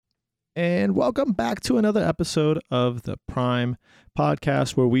and welcome back to another episode of the Prime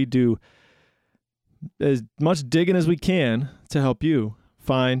Podcast, where we do as much digging as we can to help you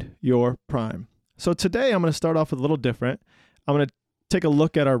find your prime. So today I'm going to start off with a little different. I'm going to take a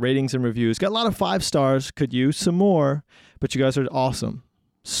look at our ratings and reviews. Got a lot of 5 stars, could use some more, but you guys are awesome.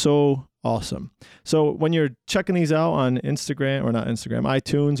 So awesome. So when you're checking these out on Instagram, or not Instagram,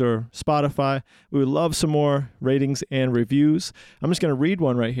 iTunes or Spotify, we would love some more ratings and reviews. I'm just going to read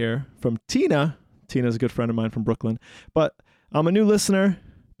one right here from Tina. Tina's a good friend of mine from Brooklyn, but I'm a new listener,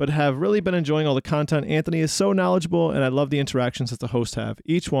 but have really been enjoying all the content. Anthony is so knowledgeable, and I love the interactions that the hosts have,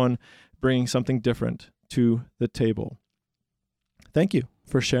 each one bringing something different to the table. Thank you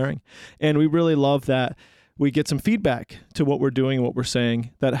for sharing. And we really love that we get some feedback to what we're doing and what we're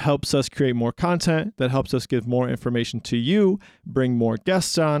saying. That helps us create more content, that helps us give more information to you, bring more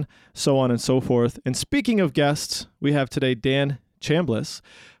guests on, so on and so forth. And speaking of guests, we have today Dan Chambliss,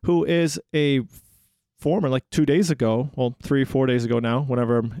 who is a former, like 2 days ago, well, 3 or 4 days ago now,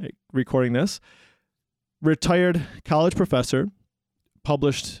 whenever I'm recording this, retired college professor,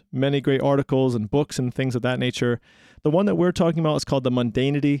 published many great articles and books and things of that nature. The one that we're talking about is called The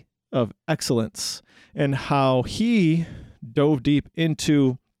Mundanity of Excellence, and how he dove deep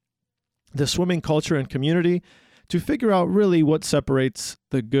into the swimming culture and community to figure out really what separates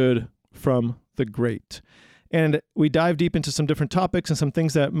the good from the great. And we dive deep into some different topics and some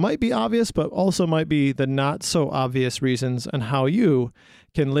things that might be obvious, but also might be the not so obvious reasons, and how you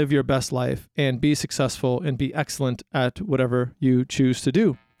can live your best life and be successful and be excellent at whatever you choose to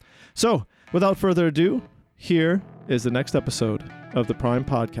do. So without further ado, here is the next episode of the Prime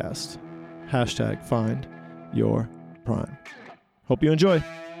Podcast. # find your prime. Hope you enjoy.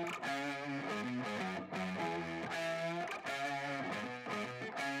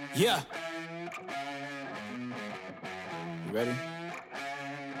 Yeah. You ready?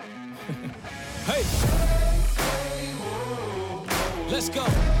 Hey. Let's go.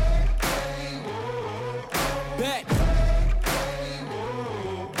 Bet.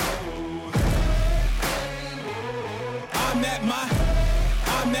 I'm at my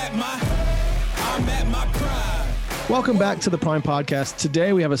prime. Welcome back to the Prime Podcast.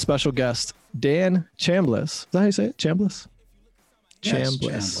 Today we have a special guest, Dan Chambliss. Is that how you say it? Chambliss? Yes,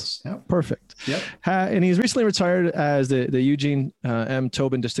 Chambliss. Yep. Perfect. Yep. And he's recently retired as the Eugene M.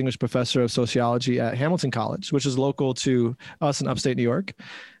 Tobin Distinguished Professor of Sociology at Hamilton College, which is local to us in upstate New York,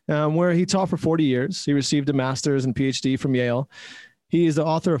 where he taught for 40 years. He received a master's and PhD from Yale. He is the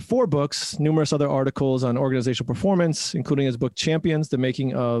author of 4 books, numerous other articles on organizational performance, including his book, Champions, The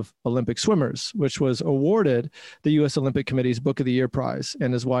Making of Olympic Swimmers, which was awarded the U.S. Olympic Committee's Book of the Year prize,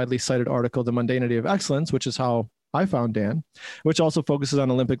 and his widely cited article, The Mundanity of Excellence, which is how I found Dan, which also focuses on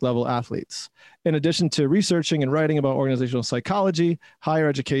Olympic level athletes. In addition to researching and writing about organizational psychology, higher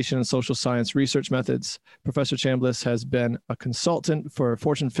education, and social science research methods, Professor Chambliss has been a consultant for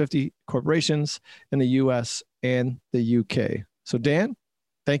Fortune 50 corporations in the U.S. and the UK. So Dan,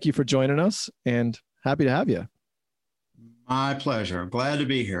 thank you for joining us, and happy to have you. My pleasure. Glad to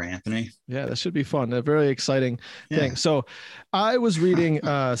be here, Anthony. Yeah, that should be fun. A very exciting thing. So I was reading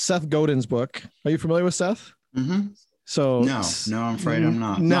Seth Godin's book. Are you familiar with Seth? Mm-hmm. So no, I'm afraid I'm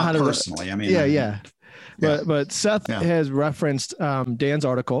not. Not personally. I mean, yeah. But Seth has referenced Dan's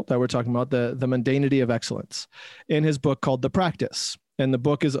article that we're talking about, the mundanity of excellence, in his book called The Practice. And the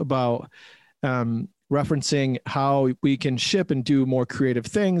book is about referencing how we can ship and do more creative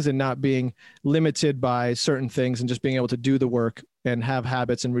things, and not being limited by certain things, and just being able to do the work and have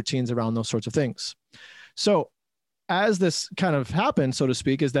habits and routines around those sorts of things. So as this kind of happened, so to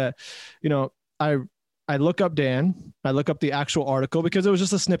speak, is that, I look up Dan, I look up the actual article, because it was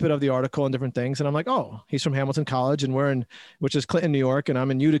just a snippet of the article and different things. And I'm like, oh, he's from Hamilton College, and which is Clinton, New York. And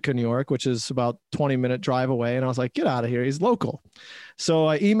I'm in Utica, New York, which is about 20-minute drive away. And I was like, get out of here. He's local. So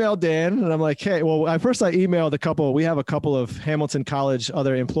I emailed Dan, and I'm like, hey, well, I emailed we have a couple of Hamilton College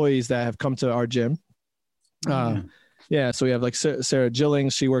other employees that have come to our gym. So we have like Sarah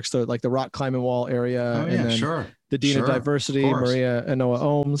Gillings. She works the rock climbing wall area. Oh, yeah, and then sure. The Dean of Diversity, Maria and Noah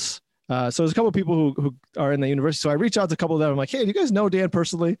Ohms. So there's a couple of people who are in the university. So I reached out to a couple of them. I'm like, hey, do you guys know Dan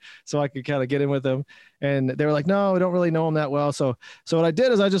personally? So I could kind of get in with them. And they were like, no, I don't really know him that well. So what I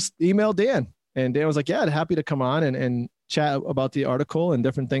did is I just emailed Dan, and Dan was like, yeah, happy to come on and chat about the article and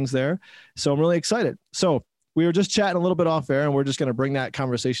different things there. So I'm really excited. So we were just chatting a little bit off air, and we're just going to bring that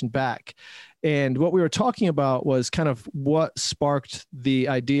conversation back. And what we were talking about was kind of what sparked the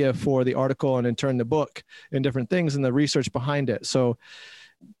idea for the article, and in turn the book, and different things and the research behind it. So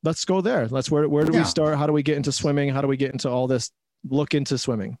let's go there. Where do we start? How do we get into swimming? How do we get into all this look into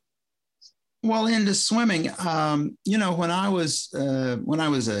swimming? Well, into swimming, when I was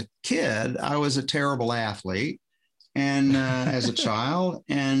a kid, I was a terrible athlete, and as a child,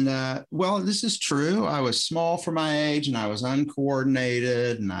 and well, this is true. I was small for my age, and I was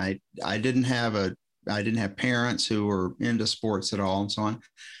uncoordinated, and I didn't have parents who were into sports at all, and so on.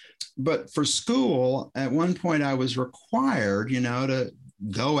 But for school, at one point, I was required, to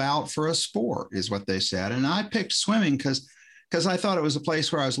go out for a sport, is what they said, and I picked swimming because I thought it was a place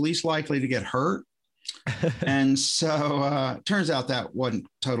where I was least likely to get hurt. And so turns out that wasn't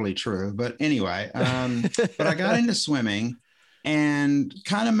totally true. But anyway, but I got into swimming, and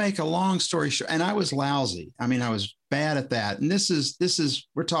kind of make a long story short, and I was lousy. I mean, I was bad at that. And this is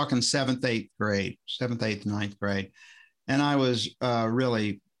we're talking seventh, eighth, ninth grade. And I was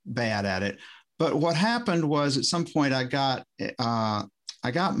really bad at it. But what happened was at some point I got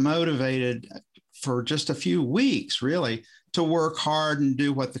motivated for just a few weeks, really, to work hard and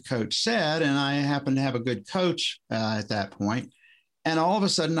do what the coach said. And I happened to have a good coach at that point. And all of a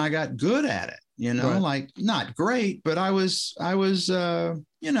sudden I got good at it, Right. like not great, but I was in the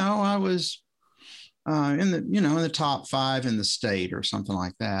top 5 in the state or something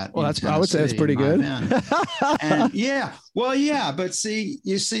like that. Well, I would say that's pretty good. And but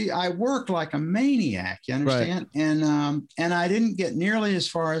you see, I worked like a maniac, you understand? Right. And I didn't get nearly as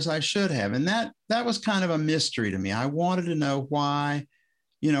far as I should have. And that was kind of a mystery to me. I wanted to know why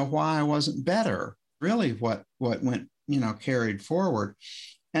I wasn't better, really what went, carried forward.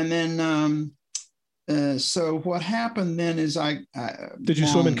 And then, so what happened then is did you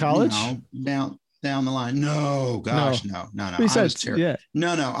swim in college? Down the line. No, gosh, no. Besides,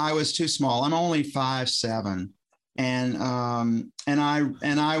 No, I was too small. I'm only 5'7", and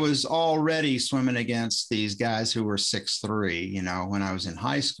I was already swimming against these guys who were 6'3", when I was in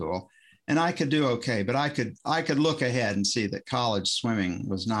high school, and I could do okay, but I could look ahead and see that college swimming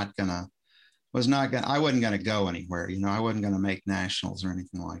I wasn't gonna go anywhere. I wasn't gonna make nationals or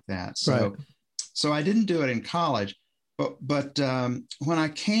anything like that. So I didn't do it in college. But when I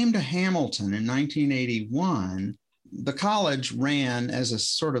came to Hamilton in 1981, the college ran as a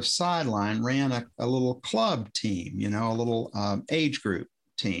sort of sideline, ran a little club team, a little age group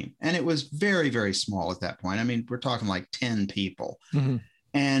team. And it was very, very small at that point. I mean, we're talking like 10 people. Mm-hmm.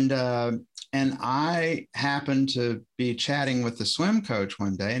 And I happened to be chatting with the swim coach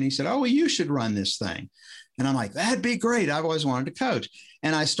one day, and he said, "Oh, well, you should run this thing." And I'm like, "That'd be great. I've always wanted to coach."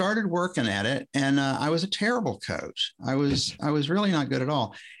 And I started working at it, and I was a terrible coach. I was really not good at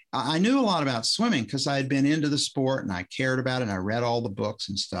all. I knew a lot about swimming because I had been into the sport and I cared about it, and I read all the books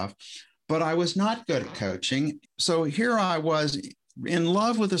and stuff, but I was not good at coaching. So here I was in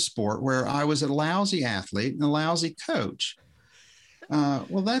love with a sport where I was a lousy athlete and a lousy coach.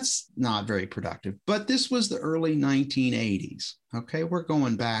 Well, that's not very productive, but this was the early 1980s. Okay, we're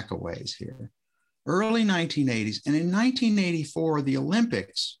going back a ways here. Early 1980s. And in 1984, the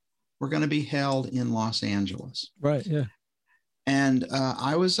Olympics were going to be held in Los Angeles. Right, yeah. And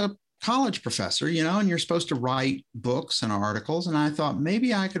I was a college professor, and you're supposed to write books and articles. And I thought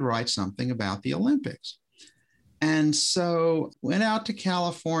maybe I could write something about the Olympics. And so went out to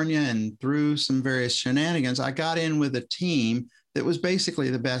California, and through some various shenanigans, I got in with a team that was basically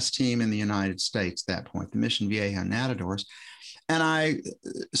the best team in the United States at that point, the Mission Vieja Nadadors. And I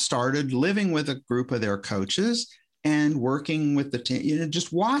started living with a group of their coaches and working with the team,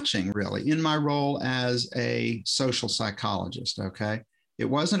 just watching really in my role as a social psychologist. Okay. It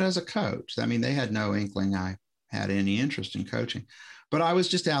wasn't as a coach. I mean, they had no inkling I had any interest in coaching, but I was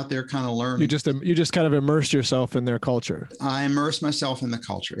just out there kind of learning. You just kind of immersed yourself in their culture. I immersed myself in the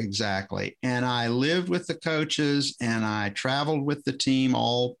culture. Exactly. And I lived with the coaches, and I traveled with the team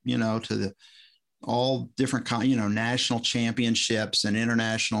all, to all different national championships and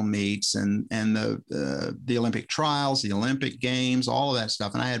international meets and the Olympic trials, the Olympic games, all of that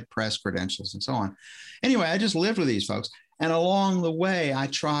stuff. And I had press credentials and so on. Anyway, I just lived with these folks. And along the way, I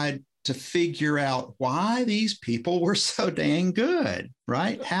tried to figure out why these people were so dang good,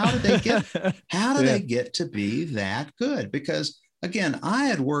 right? How did they get to be that good? Because again, I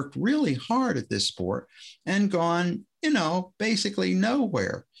had worked really hard at this sport and gone, basically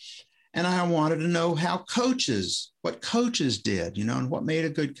nowhere. And I wanted to know what coaches did, and what made a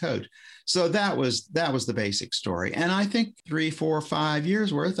good coach. So that was the basic story. And I think 3, 4, 5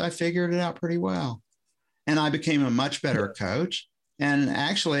 years worth, I figured it out pretty well. And I became a much better coach. And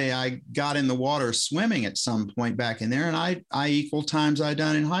actually, I got in the water swimming at some point back in there, and I equaled times I'd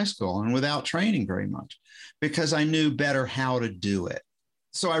done in high school, and without training very much, because I knew better how to do it.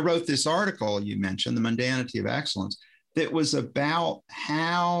 So I wrote this article you mentioned, The Mundanity of Excellence, that was about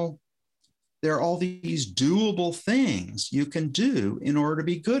how there are all these doable things you can do in order to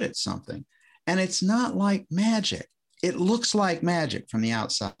be good at something. And it's not like magic. It looks like magic from the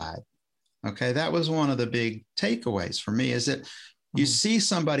outside. Okay. That was one of the big takeaways for me, is that you see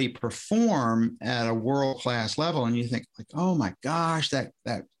somebody perform at a world-class level and you think like, oh my gosh, that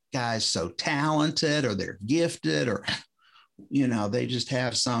guy's so talented, or they're gifted, or, they just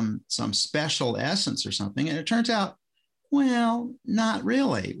have some special essence or something. And it turns out, well, not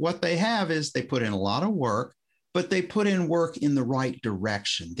really. What they have is they put in a lot of work, but they put in work in the right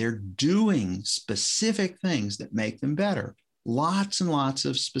direction. They're doing specific things that make them better. Lots and lots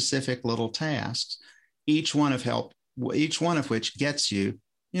of specific little tasks, each one of which gets you,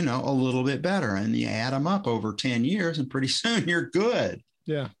 a little bit better. And you add them up over 10 years and pretty soon you're good.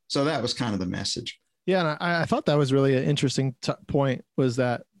 Yeah. So that was kind of the message. Yeah. And I thought that was really an interesting point, was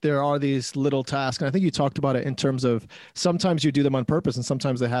that there are these little tasks. And I think you talked about it in terms of sometimes you do them on purpose and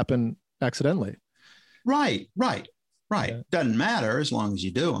sometimes they happen accidentally. Right. Yeah. Doesn't matter as long as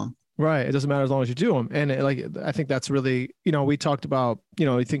you do them. Right. It doesn't matter as long as you do them. And I think that's really, we talked about,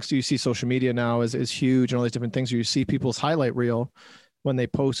 things you see social media now is huge and all these different things where you see people's highlight reel when they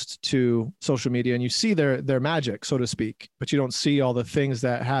post to social media and you see their magic, so to speak, but you don't see all the things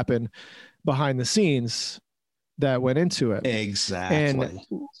that happen behind the scenes that went into it. Exactly.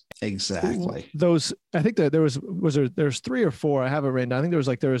 Those, I think that there's 3 or 4, I have it written down. I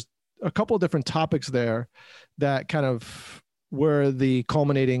think there was a couple of different topics there that kind of were the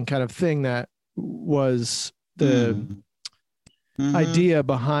culminating kind of thing that was the idea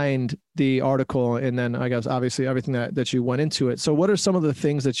behind the article. And then I guess obviously everything that you went into it. So what are some of the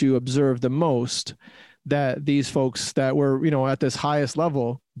things that you observed the most that these folks that were, at this highest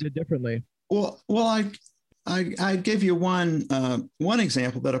level did differently? Well, I give you one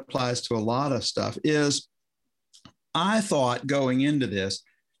example that applies to a lot of stuff. Is I thought going into this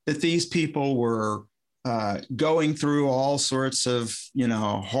that these people were going through all sorts of,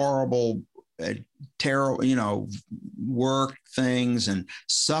 horrible, terrible, work things and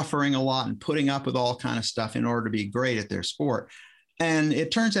suffering a lot and putting up with all kind of stuff in order to be great at their sport. And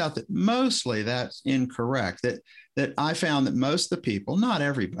it turns out that mostly that's incorrect. That I found that most of the people, not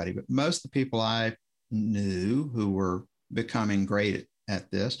everybody, but most of the people I knew who were becoming great at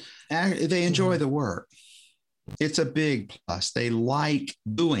this, they enjoy the work. It's a big plus. They like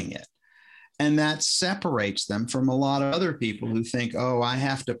doing it. And that separates them from a lot of other people who think, oh, I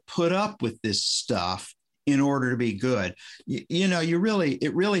have to put up with this stuff in order to be good.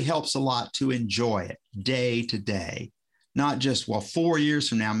 It really helps a lot to enjoy it day to day, not just, 4 years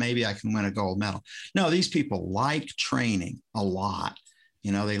from now, maybe I can win a gold medal. No, these people like training a lot.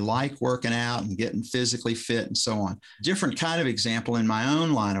 They like working out and getting physically fit and so on. Different kind of example in my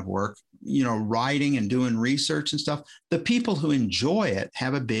own line of work, writing and doing research and stuff. The people who enjoy it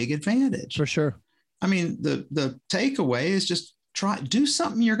have a big advantage. For sure. I mean, the takeaway is just do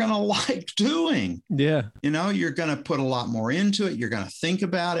something you're going to like doing. Yeah. You're going to put a lot more into it. You're going to think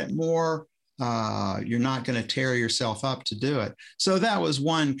about it more. You're not going to tear yourself up to do it. So that was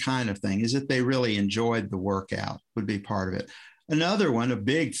one kind of thing, is that they really enjoyed the workout, would be part of it. Another one, a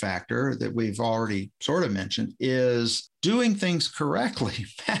big factor that we've already sort of mentioned, is doing things correctly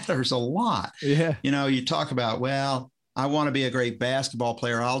matters a lot. Yeah. You talk about, I want to be a great basketball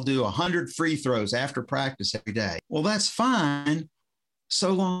player. I'll do 100 free throws after practice every day. Well, that's fine,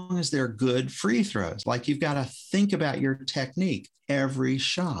 so long as they're good free throws. Like, you've got to think about your technique every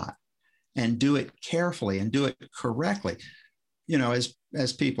shot and do it carefully and do it correctly.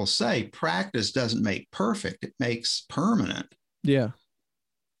 As people say, practice doesn't make perfect. It makes permanent. Yeah.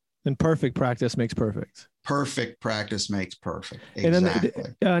 And perfect practice makes perfect. Perfect practice makes perfect. Exactly.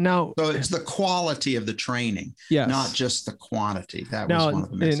 And then, now, so it's the quality of the training, yes, not just the quantity. That was one of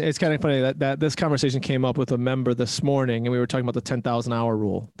the messages. And it's kind of funny that this conversation came up with a member this morning, and we were talking about the 10,000 hour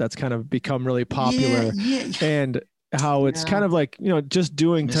rule. That's kind of become really popular. Yeah. And how it's kind of like, just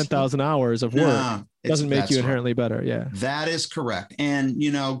doing 10,000 hours of work doesn't make you inherently better. Yeah. That is correct. And,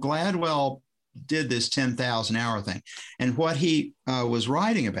 Gladwell did this 10,000 hour thing. And what he was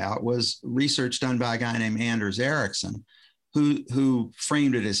writing about was research done by a guy named Anders Ericsson, who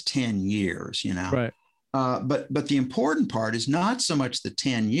framed it as 10 years, Right. But the important part is not so much the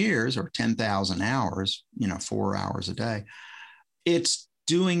 10 years or 10,000 hours, 4 hours a day. It's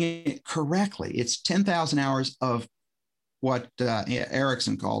doing it correctly. It's 10,000 hours of what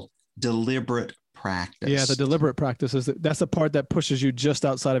Ericsson called deliberate practice. Yeah, the deliberate practice that's the part that pushes you just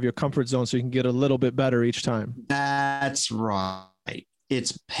outside of your comfort zone so you can get a little bit better each time. That's right.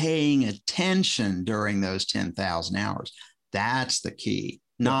 It's paying attention during those 10,000 hours. That's the key,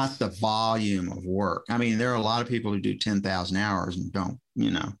 not the volume of work. I mean, there are a lot of people who do 10,000 hours and don't,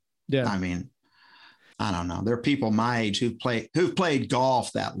 Yeah. I mean, I don't know. There are people my age who've played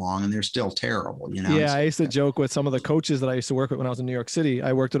golf that long and they're still terrible, you know? Yeah. I used to joke with some of the coaches that I used to work with when I was in New York City.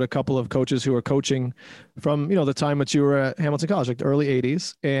 I worked with a couple of coaches who were coaching from, the time that you were at Hamilton College, like the early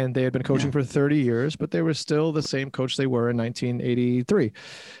 80s, and they had been coaching for 30 years, but they were still the same coach they were in 1983.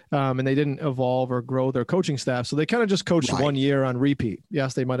 And they didn't evolve or grow their coaching staff. So they kind of just coached 1 year on repeat.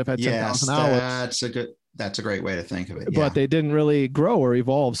 Yes, they might have had 10,000 hours. That's a great way to think of it. But they didn't really grow or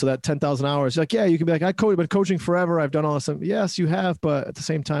evolve. So that 10,000 hours, like, yeah, you can be like, I've been coaching forever. I've done all this. Yes, you have. But at the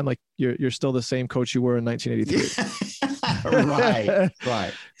same time, like you're still the same coach you were in 1983.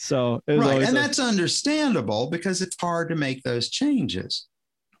 Right. So it was and that's understandable because it's hard to make those changes.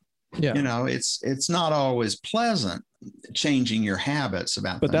 Yeah. It's not always pleasant changing your habits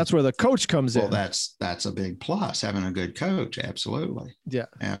about but things. That's where the coach comes in. Well, that's a big plus, having a good coach. Absolutely. Yeah.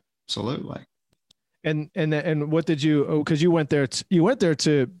 Absolutely. And what did you, because you went there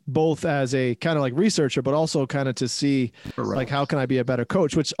to both as a kind of like researcher, but also kind of to see like, how can I be a better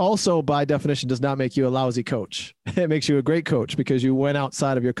coach, which also by definition does not make you a lousy coach. It makes you a great coach because you went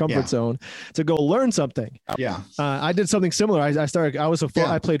outside of your comfort zone to go learn something. Yeah. I did something similar.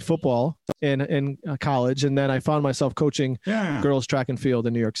 I played football in college, and then I found myself coaching girls track and field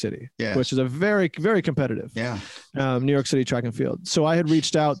in New York City, which is a very, very competitive New York City track and field. So I had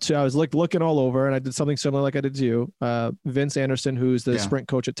reached out I was looking all over, and I did something similar like I did to you. Vince Anderson, who's the sprint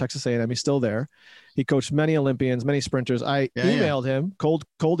coach at Texas A&M, he's still there. He coached many Olympians, many sprinters. I emailed him, cold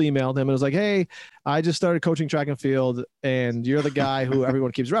emailed him, and was like, hey, I just started coaching track and field, and you're the guy who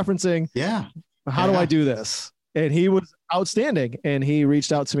everyone keeps referencing. Yeah. How do I do this? And he was outstanding. And he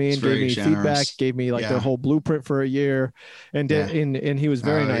reached out to me and gave me feedback, gave me like the whole blueprint for a year. And he was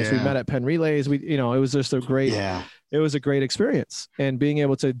very nice. We met at Penn Relays. It was just a great, it was a great experience. And being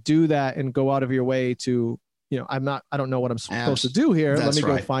able to do that and go out of your way to, I don't know what I'm supposed to do here. Let me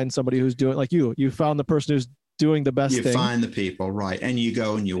go find somebody who's doing like you found the person who's doing the best thing. You find the people, right. And you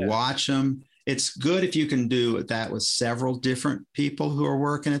go and you watch them. It's good if you can do that with several different people who are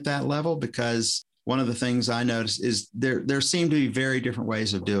working at that level, because one of the things I noticed is there seem to be very different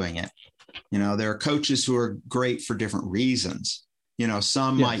ways of doing it. There are coaches who are great for different reasons.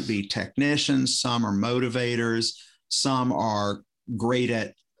 Some might be technicians, some are motivators, some are great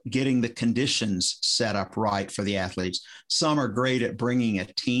at getting the conditions set up right for the athletes. Some are great at bringing a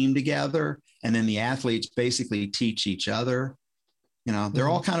team together, and then the athletes basically teach each other. There are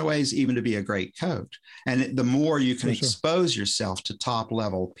all kind of ways even to be a great coach. And the more you can expose yourself to top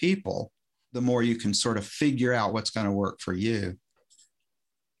level people, the more you can sort of figure out what's going to work for you.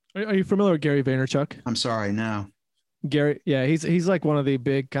 Are you familiar with Gary Vaynerchuk? I'm sorry, no. Gary, yeah, he's like one of the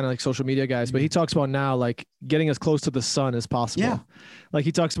big kind of like social media guys, but he talks about now like getting as close to the sun as possible. Yeah. Like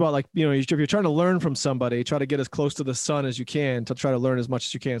he talks about like, if you're trying to learn from somebody, try to get as close to the sun as you can to try to learn as much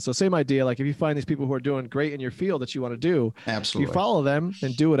as you can. So same idea, like if you find these people who are doing great in your field that you want to do, absolutely, you follow them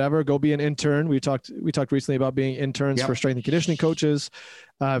and do whatever, go be an intern. We talked recently about being interns for strength and conditioning coaches.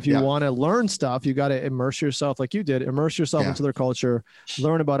 If you want to learn stuff, you got to immerse yourself like you did, into their culture,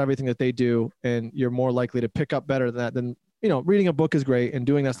 learn about everything that they do. And you're more likely to pick up better than reading a book is great and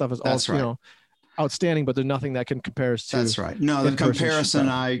doing that stuff is also, outstanding, but there's nothing that can compare to. That's right. No, the comparison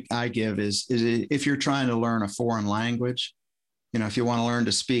I give is if you're trying to learn a foreign language, if you want to learn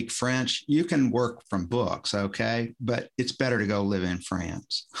to speak French, you can work from books. Okay. But it's better to go live in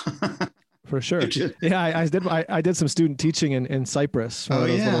France. For sure. Yeah. I did some student teaching in Cyprus, one of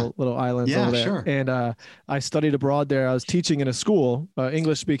those little islands over there. Sure. And I studied abroad there. I was teaching in a school,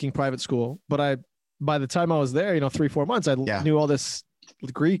 English speaking private school, but by the time I was there, 3-4 months, I knew all this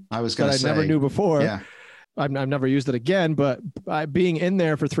Greek that I never knew before. Yeah. I've never used it again, but being in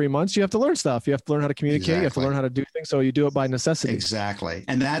there for 3 months, you have to learn stuff. You have to learn how to communicate. Exactly. You have to learn how to do things. So you do it by necessity. Exactly.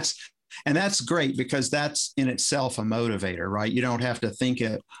 And that's great because that's in itself a motivator, right? You don't have to think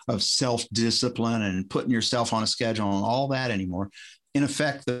of self-discipline and putting yourself on a schedule and all that anymore. In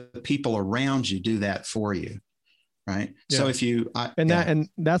effect, the people around you do that for you. Right. Yeah. So if you, and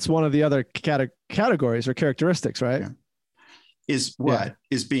that's one of the other categories or characteristics, right? Yeah.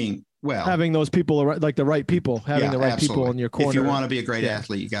 Is being, having those people, like the right people, having the right people in your corner. If you want to be a great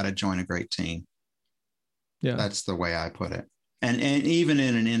athlete, you got to join a great team. Yeah. That's the way I put it. And even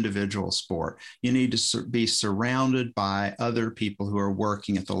in an individual sport, you need to be surrounded by other people who are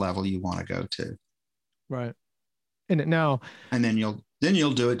working at the level you want to go to. Right. And then you'll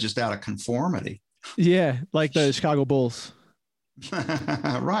do it just out of conformity. Yeah. Like the Chicago Bulls.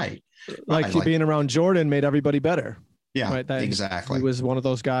 Right. Like being around Jordan made everybody better. Yeah, right? Exactly. He was one of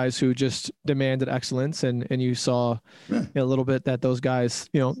those guys who just demanded excellence. And you saw a little bit that those guys,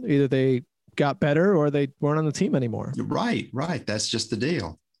 either they got better or they weren't on the team anymore. Right. That's just the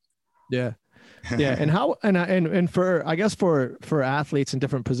deal. Yeah. Yeah. And how, and for, I guess for athletes in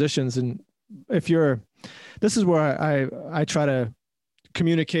different positions, and if this is where I try to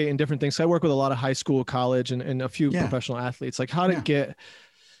communicate in different things. So I work with a lot of high school, college, and a few professional athletes, like how to get,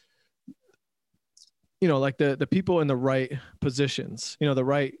 like the people in the right positions, the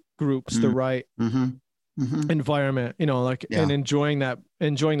right groups, the right environment, and enjoying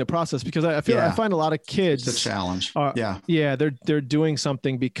the process, because I find a lot of kids, it's a challenge. They're doing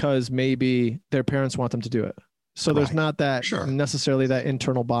something because maybe their parents want them to do it. So there's not that necessarily that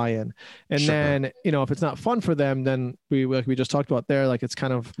internal buy-in. And then, if it's not fun for them, then we just talked about there, like it's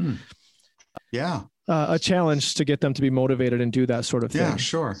kind of a challenge to get them to be motivated and do that sort of thing. Yeah,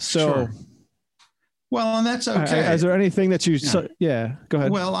 sure. So, well, and that's okay. Is there anything that you, go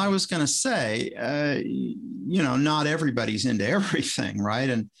ahead. Well, I was going to say, not everybody's into everything. Right.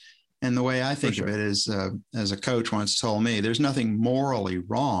 And the way I think of it is, as a coach once told me, there's nothing morally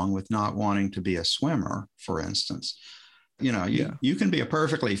wrong with not wanting to be a swimmer, for instance. You can be a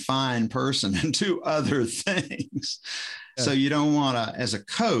perfectly fine person and do other things. Yeah. So you don't want to, as a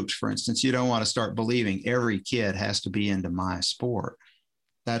coach, for instance, you don't want to start believing every kid has to be into my sport.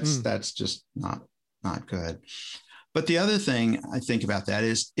 That's just not good. But the other thing I think about that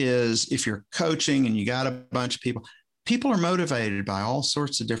is if you're coaching and you got a bunch of people are motivated by all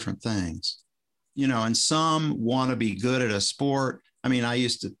sorts of different things, and some want to be good at a sport. I mean, I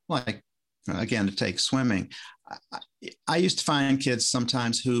used to to take swimming. I used to find kids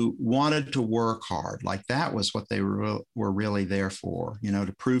sometimes who wanted to work hard. Like that was what they were really there for,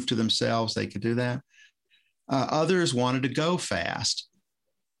 to prove to themselves they could do that. Others wanted to go fast.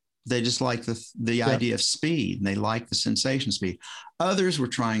 They just like the idea of speed, and they like the sensation of speed. Others were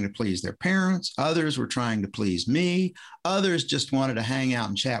trying to please their parents. Others were trying to please me. Others just wanted to hang out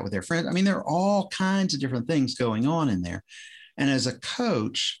and chat with their friends. I mean, there are all kinds of different things going on in there. And as a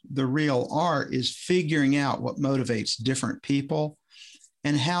coach, the real art is figuring out what motivates different people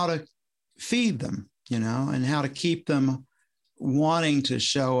and how to feed them, and how to keep them wanting to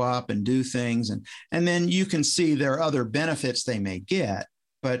show up and do things. And then you can see there are other benefits they may get.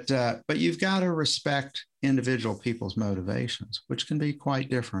 But you've got to respect individual people's motivations, which can be quite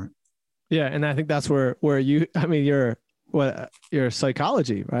different. Yeah, and I think that's where you're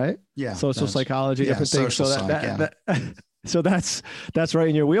psychology, right? Yeah, social psychology, different things. So that's right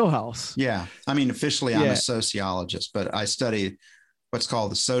in your wheelhouse. Yeah, I mean, officially I'm a sociologist, but I study what's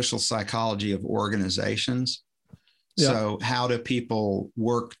called the social psychology of organizations. Yeah. So how do people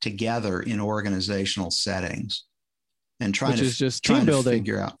work together in organizational settings? And trying to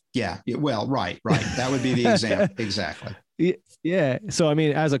figure out. Yeah. Well, right. That would be the example. Exactly. Yeah. So, I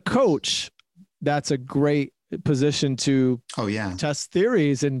mean, as a coach, that's a great position to test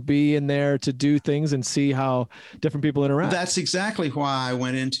theories and be in there to do things and see how different people interact. That's exactly why I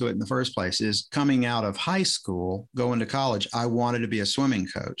went into it in the first place. Is coming out of high school, going to college, I wanted to be a swimming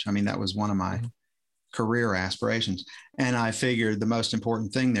coach. I mean, that was one of my career aspirations. And I figured the most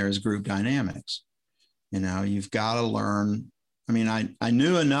important thing there is group dynamics. You've got to learn. I mean, I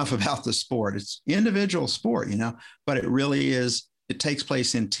knew enough about the sport. It's individual sport, but it really is, it takes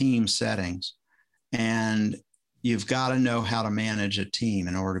place in team settings. And you've got to know how to manage a team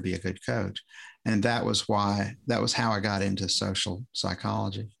in order to be a good coach. And that was how I got into social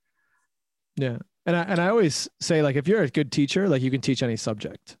psychology. Yeah. And I always say, like, if you're a good teacher, like you can teach any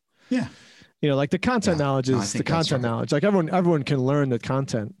subject. Yeah. Like the content knowledge is the content knowledge. Like everyone can learn the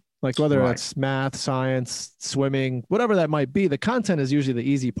content. Like whether it's math, science, swimming, whatever that might be, the content is usually the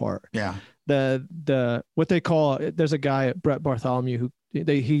easy part. Yeah. The what they call, there's a guy, Brett Bartholomew, who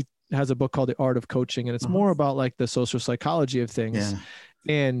he has a book called The Art of Coaching, and it's more about like the social psychology of things. Yeah.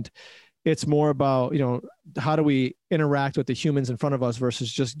 And it's more about, how do we interact with the humans in front of us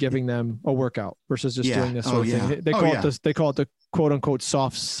versus just giving them a workout versus just doing this sort of thing. They call it the quote unquote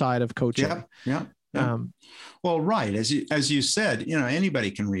soft side of coaching. Yeah. Well, right. As you said,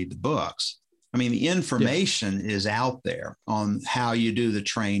 anybody can read the books. I mean, the information is out there on how you do the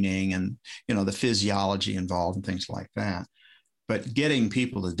training and, the physiology involved and things like that. But getting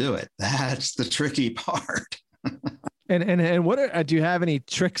people to do it, that's the tricky part. And what do you have any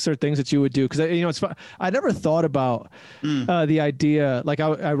tricks or things that you would do? Because it's fun. I never thought about the idea. Like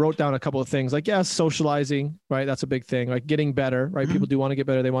I wrote down a couple of things. Like socializing, right? That's a big thing. Like getting better, right? People do want to get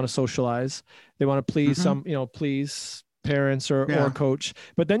better. They want to socialize. They want to please please parents or coach.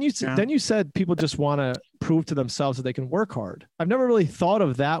 But then you said people just want to prove to themselves that they can work hard. I've never really thought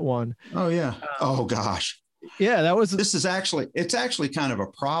of that one. Oh yeah. Oh gosh. Yeah, it's actually kind of a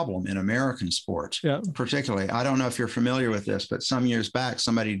problem in American sports, particularly. I don't know if you're familiar with this, but some years back,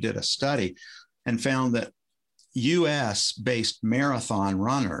 somebody did a study and found that US-based marathon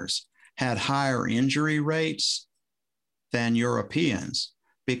runners had higher injury rates than Europeans,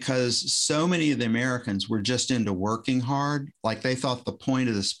 because so many of the Americans were just into working hard. Like they thought the point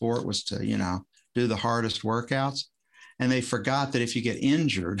of the sport was to, do the hardest workouts. And they forgot that if you get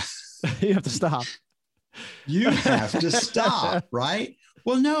injured, you have to stop. You have to stop, right?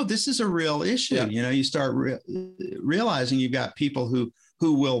 Well, no, this is a real issue. Yeah. You start realizing you've got people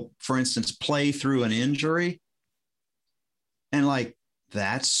who will, for instance, play through an injury. And like,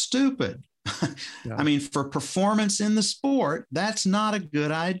 that's stupid. Yeah. I mean, for performance in the sport, that's not a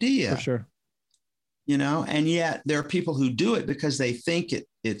good idea. For sure. And yet there are people who do it because they think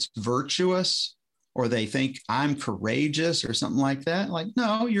it's virtuous, or they think I'm courageous or something like that. Like,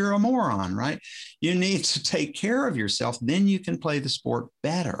 no, you're a moron, right? You need to take care of yourself. Then you can play the sport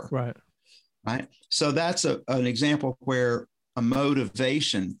better. Right. Right. So that's an example where a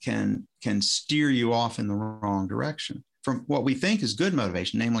motivation can steer you off in the wrong direction from what we think is good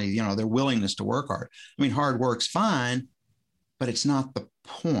motivation, namely, their willingness to work hard. I mean, hard work's fine, but it's not the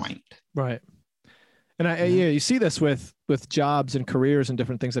point. Right. And you see this with jobs and careers and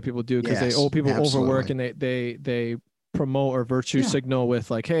different things that people do, because people overwork and they promote or virtue signal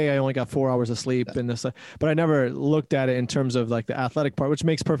with like, hey, I only got 4 hours of sleep and this, but I never looked at it in terms of like the athletic part, which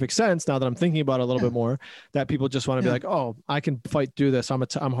makes perfect sense now that I'm thinking about it a little bit more, that people just want to be like, oh, I can fight through this. I'm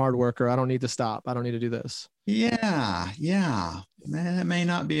a hard worker. I don't need to stop. I don't need to do this. Yeah. That may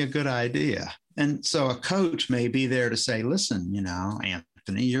not be a good idea. And so a coach may be there to say, listen,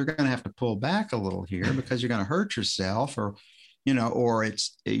 Anthony, you're going to have to pull back a little here because you're going to hurt yourself, or you're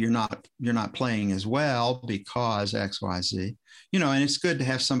not playing as well because X, Y, Z, and it's good to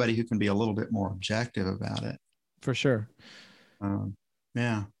have somebody who can be a little bit more objective about it. For sure.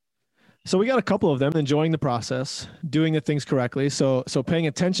 Yeah. So we got a couple of them enjoying the process, doing the things correctly. So paying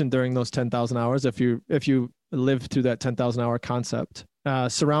attention during those 10,000 hours, if you live through that 10,000 hour concept,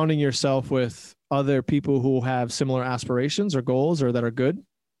 surrounding yourself with other people who have similar aspirations or goals or that are good.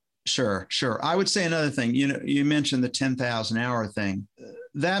 Sure. I would say another thing, you mentioned the 10,000 hour thing.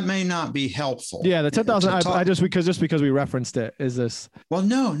 That may not be helpful. Yeah. The 10,000, just because we referenced it, is this. Well,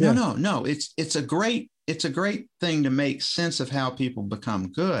 no. It's a great thing to make sense of how people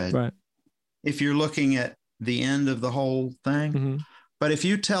become good. Right. If you're looking at the end of the whole thing. Mm-hmm. But if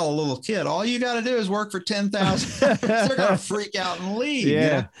you tell a little kid, all you got to do is work for 10,000, they're going to freak out and leave.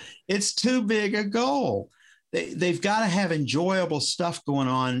 Yeah. It's too big a goal. They've got to have enjoyable stuff going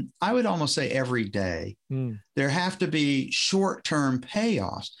on. I would almost say every day. There have to be short-term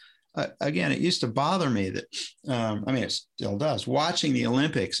payoffs. Again, it used to bother me that, it still does, watching the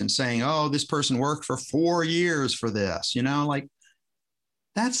Olympics and saying, oh, this person worked for 4 years for this,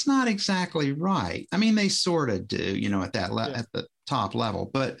 that's not exactly right. I mean, they sort of do, at that at the top level,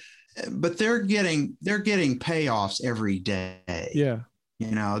 but they're getting payoffs every day. Yeah.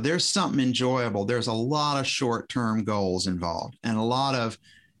 There's something enjoyable. There's a lot of short-term goals involved, and a lot of,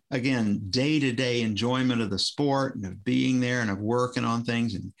 again, day-to-day enjoyment of the sport and of being there and of working on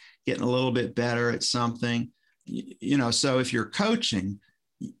things and getting a little bit better at something. So if you're coaching,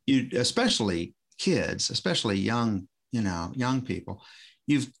 especially kids, especially young people,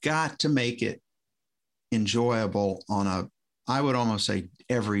 you've got to make it enjoyable on I would almost say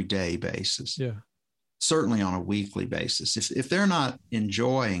everyday basis. Yeah. Certainly on a weekly basis. If they're not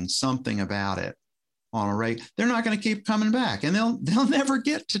enjoying something about it on a rate, they're not going to keep coming back, and they'll never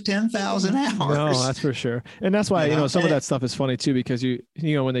get to 10,000 hours. No, that's for sure. And that's why, some of that stuff is funny too, because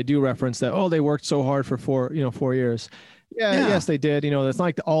when they do reference that, oh, they worked so hard for 4 years. Yeah. Yes, they did. It's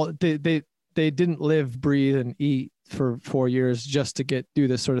like they didn't live, breathe, and eat for 4 years just to do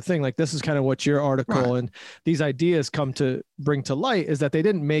this sort of thing. Like, this is kind of what your article and these ideas come to bring to light, is that they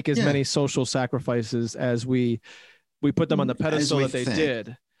didn't make as many social sacrifices as we put them on the pedestal that they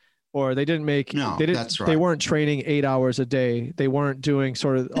did, or they didn't make, they weren't training 8 hours a day. They weren't doing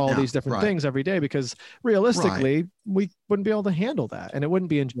sort of all these different things every day, because realistically we wouldn't be able to handle that, and it wouldn't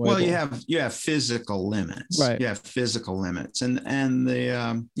be enjoyable. Well, you have physical limits, right? You have physical limits, and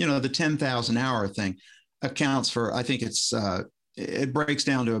the the 10,000 hour thing accounts for, I think it breaks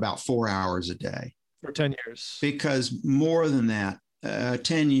down to about 4 hours a day for 10 years, because more than that,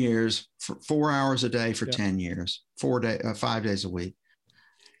 10 years for 4 hours a day for 10 years, 5 days a week.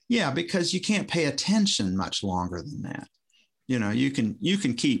 Yeah. Because you can't pay attention much longer than that. You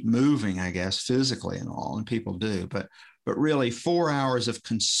can keep moving, I guess, physically and all, and people do, but really 4 hours of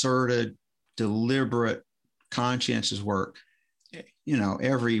concerted, deliberate, conscientious work,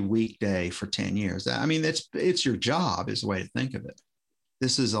 every weekday for 10 years. I mean, it's your job, is the way to think of it.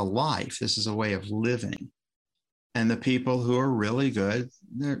 This is a life. This is a way of living. And the people who are really good,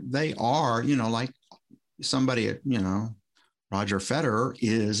 they are, like somebody at, Roger Federer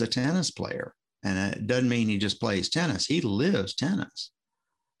is a tennis player, and it doesn't mean he just plays tennis. He lives tennis.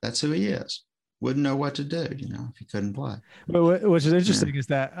 That's who he is. Wouldn't know what to do, if he couldn't play. But which is interesting is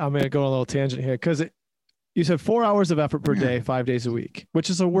that I'm going to go on a little tangent here because you said 4 hours of effort per day, 5 days a week, which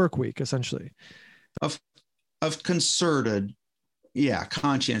is a work week essentially. Of concerted,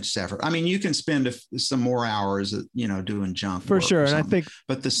 conscientious effort. I mean, you can spend some more hours, doing junk for sure. And I think,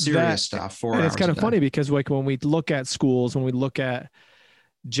 but the serious stuff, 4 hours. And it's kind of funny because like when we look at schools, when we look at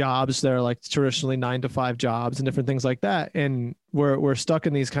jobs that are like traditionally 9 to 5 jobs and different things like that, and we're stuck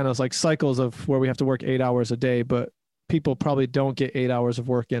in these kind of like cycles of where we have to work 8 hours a day, but people probably don't get 8 hours of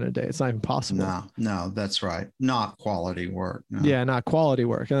work in a day. It's not even possible. No, that's right. Not quality work. No. Yeah, not quality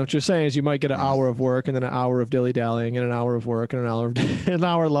work. And what you're saying is you might get an hour of work and then an hour of dilly dallying and an hour of work and an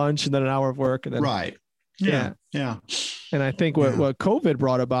hour lunch and then an hour of work and then right. Yeah. And I think what COVID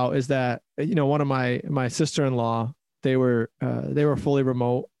brought about is that one of my sister-in-law, they were fully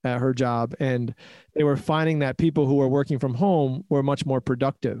remote at her job, and they were finding that people who were working from home were much more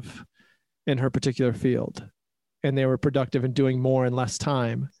productive in her particular field. And they were productive in doing more in less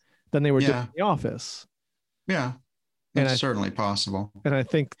time than they were doing in the office. Yeah. It's certainly possible. And I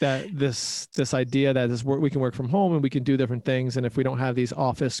think that this idea that we can work from home and we can do different things. And if we don't have these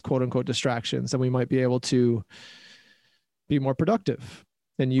office quote unquote distractions, then we might be able to be more productive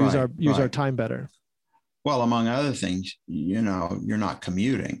and use our time better. Well, among other things, you're not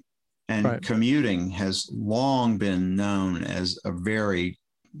commuting, and commuting has long been known as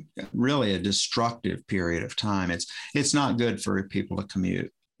really a destructive period of time. It's not good for people to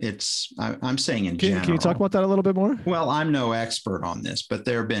commute. I'm saying in general. Can you talk about that a little bit more? Well, I'm no expert on this, but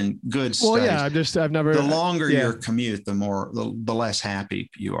there have been good studies. Well, yeah, I've never. The longer your commute, the less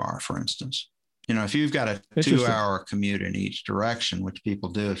happy you are, for instance. If you've got a 2-hour commute in each direction, which people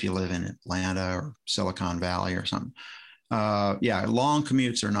do if you live in Atlanta or Silicon Valley or something. Long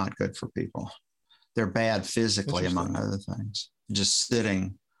commutes are not good for people. They're bad physically, among other things. Just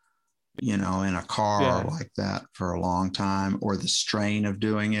sitting, in a car like that for a long time, or the strain of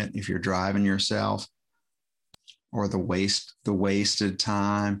doing it if you're driving yourself, or the wasted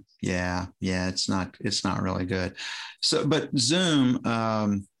time. It's not really good. So, but Zoom,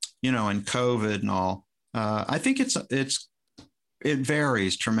 and COVID and all, I think it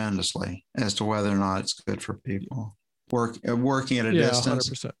varies tremendously as to whether or not it's good for people. Working at a distance,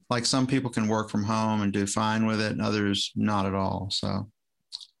 100%. Like some people can work from home and do fine with it, and others not at all. So I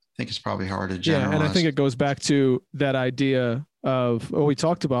think it's probably hard to generalize. Yeah, and I think it goes back to that idea of what we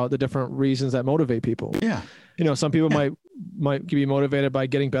talked about, the different reasons that motivate people. Yeah. Some people might be motivated by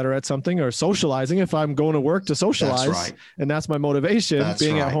getting better at something or socializing. If I'm going to work to socialize, that's right. And that's my motivation,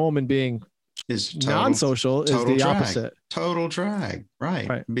 being at home and being non-social is the drag. Opposite. Total drag. Right.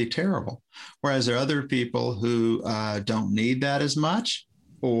 It'd be terrible. Whereas there are other people who don't need that as much,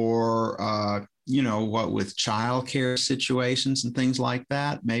 or, what with childcare situations and things like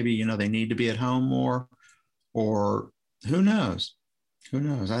that, maybe, they need to be at home more, or who knows?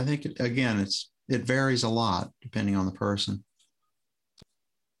 I think, it varies a lot depending on the person.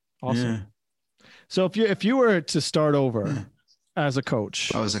 Awesome. Yeah. So if you were to start over as a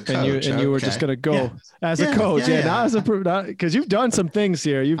coach, and you were just going to go as a coach, not as because you've done some things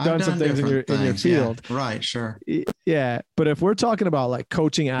here. You've done some things in your field. Yeah. Right. Sure. Yeah. But if we're talking about like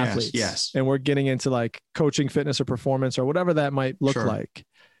coaching athletes, yes, and we're getting into like coaching fitness or performance or whatever that might look like,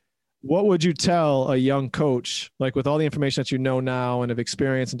 what would you tell a young coach, like with all the information that you know now and have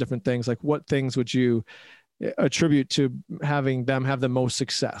experienced and different things, like what things would you attribute to having them have the most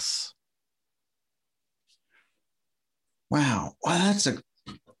success? Wow. Well, it's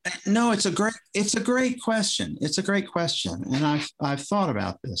a great question. It's a great question. And I've thought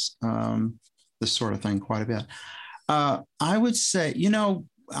about this sort of thing quite a bit. I would say,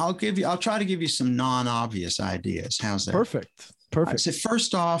 I'll try to give you some non-obvious ideas. How's that? Perfect. I'd say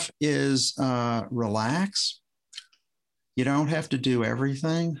first off is relax. You don't have to do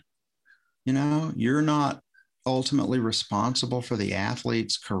everything. You're not ultimately responsible for the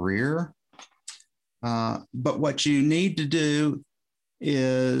athlete's career. But what you need to do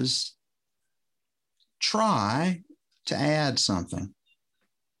is try to add something.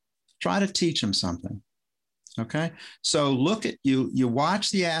 Try to teach them something. Okay. So look at you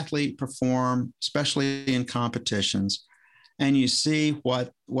watch the athlete perform, especially in competitions, and you see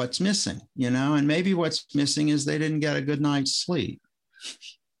what's missing, and maybe what's missing is they didn't get a good night's sleep.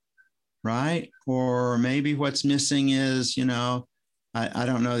 Right. Or maybe what's missing is, I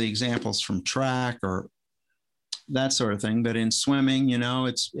don't know the examples from track or that sort of thing, but in swimming,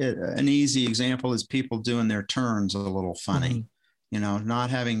 an easy example is people doing their turns a little funny, not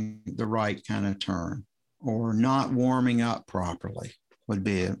having the right kind of turn, or not warming up properly would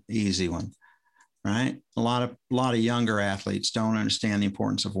be an easy one, right? A lot of younger athletes don't understand the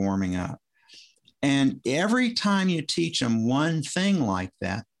importance of warming up. And every time you teach them one thing like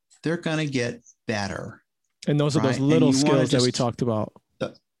that, they're going to get better. And those are those right? little skills that we talked about.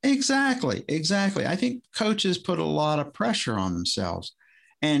 Exactly. I think coaches put a lot of pressure on themselves.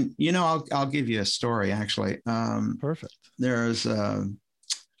 And, you know, I'll give you a story, actually. Perfect. There's a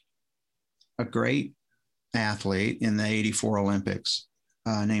great athlete in the 84 Olympics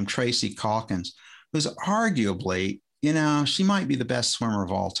named Tracy Calkins, who's arguably, you know, she might be the best swimmer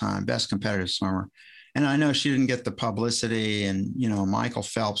of all time, best competitive swimmer. And I know she didn't get the publicity, and, you know, Michael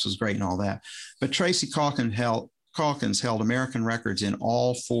Phelps was great and all that. But Tracy Calkins held American records in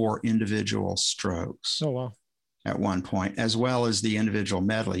all 4 individual strokes. Oh, wow. At one point, as well as the individual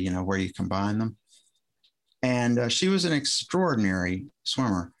medley, you know, where you combine them. And she was an extraordinary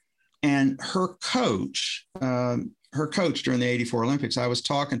swimmer. And her coach during the 84 Olympics, I was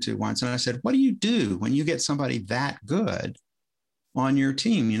talking to once, and I said, what do you do when you get somebody that good on your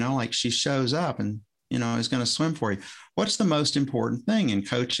team? You know, like she shows up and, you know, is going to swim for you. What's the most important thing in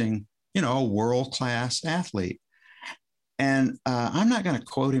coaching, you know, a world-class athlete? And I'm not going to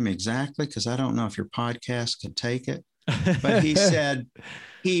quote him exactly because I don't know if your podcast could take it. But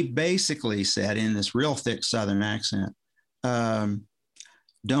he basically said in this real thick Southern accent,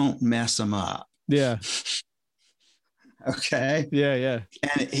 don't mess them up. Yeah. Okay. Yeah.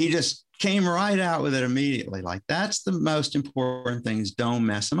 And he just came right out with it immediately. Like, that's the most important thing, is don't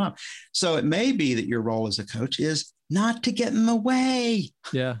mess them up. So it may be that your role as a coach is not to get in the way.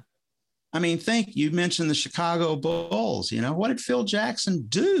 Yeah. I mean, you mentioned the Chicago Bulls. You know, what did Phil Jackson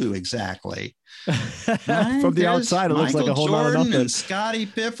do exactly? Right? From the outside, it looks like a whole lot of nothing. And Scottie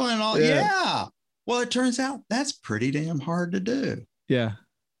Pippen and all. Yeah. Well, it turns out that's pretty damn hard to do. Yeah.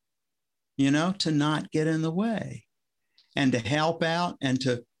 You know, to not get in the way and to help out and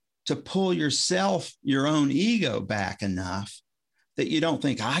to pull your own ego back enough that you don't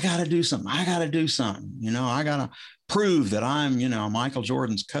think, I got to do something. You know, I got to prove that I'm, you know, Michael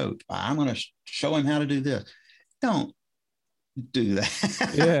Jordan's coach. I'm going to show him how to do this. Don't do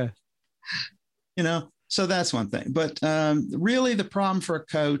that. Yeah. You know, so that's one thing. But really the problem for a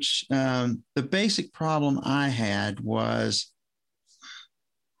coach, the basic problem I had was,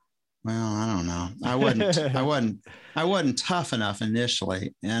 well, I don't know. I wasn't tough enough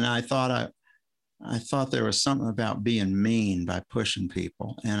initially. And I thought there was something about being mean by pushing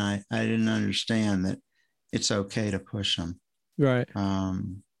people. And I didn't understand that it's okay to push them. Right.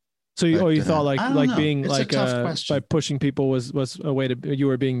 So you thought like being it's like by pushing people was a way to, you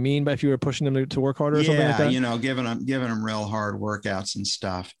were being mean, but if you were pushing them to work harder or something like that? You know, giving them real hard workouts and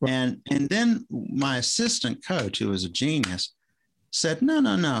stuff. Right. And then my assistant coach, who was a genius, said,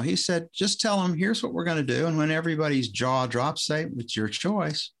 no. He said, just tell them, here's what we're going to do. And when everybody's jaw drops, say, it's your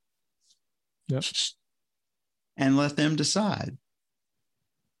choice. Yep. And let them decide.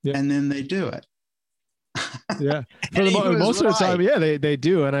 Yep. And then they do it. Yeah. For most of the time, yeah, they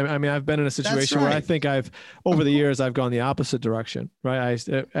do. And I mean, I've been in a situation where I think over the years, I've gone the opposite direction, right?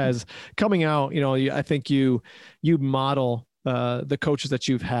 As coming out, you know, I think you model the coaches that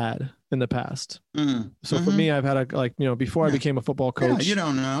you've had in the past. So for me, I've had before I became a football coach. Yeah, you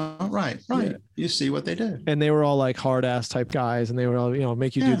don't know. Right. Yeah. You see what they do. And they were all like hard ass type guys, and they were all, you know,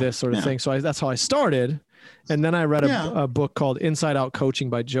 make you do this sort of thing. So that's how I started. And then I read a book called Inside Out Coaching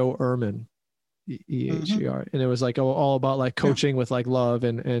by Joe Ehrman. EHER. And it was like all about like coaching with like love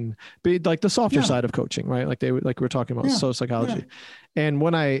and be like the softer side of coaching, right? Like we're talking about psychology. And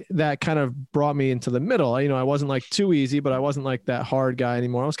when that kind of brought me into the middle, you know, I wasn't like too easy, but I wasn't like that hard guy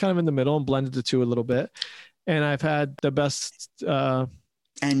anymore. I was kind of in the middle and blended the two a little bit. And I've had the best. And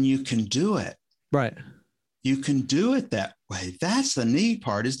you can do it. Right. You can do it that way. That's the neat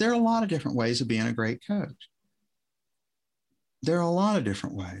part, is there are a lot of different ways of being a great coach. There are a lot of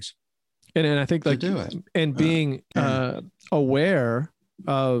different ways. And I think like do it. And being aware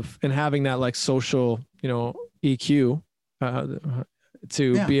of and having that like social, you know, EQ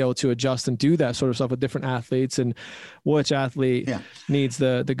to be able to adjust and do that sort of stuff with different athletes, and which athlete needs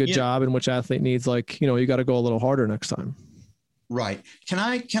the good job and which athlete needs, like, you know, you got to go a little harder next time. Right. Can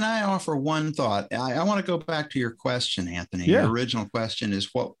I offer one thought? I want to go back to your question, Anthony. Yeah. Your original question is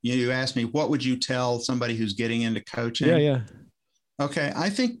what you asked me, what would you tell somebody who's getting into coaching? Yeah. Okay. I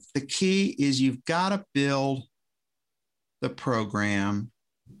think the key is you've got to build the program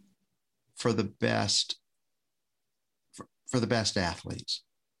for the best, for the best athletes.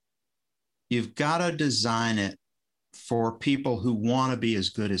 You've got to design it for people who want to be as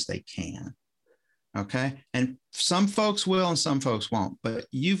good as they can. Okay. And some folks will and some folks won't, but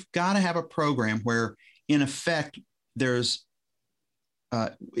you've got to have a program where in effect, it's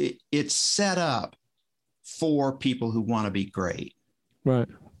set up for people who want to be great. Right.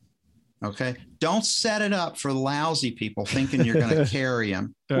 Okay. Don't set it up for lousy people thinking you're going to carry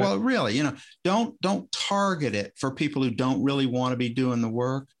them. Right. Well, really, don't target it for people who don't really want to be doing the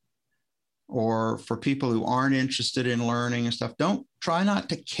work, or for people who aren't interested in learning and stuff. Try not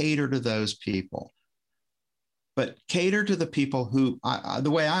to cater to those people, but cater to the people who,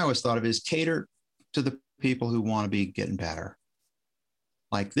 the way I always thought of it is cater to the people who want to be getting better.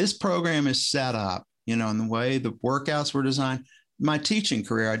 Like this program is set up, and the way the workouts were designed. My teaching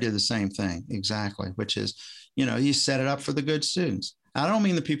career, I did the same thing exactly, which is, you set it up for the good students. I don't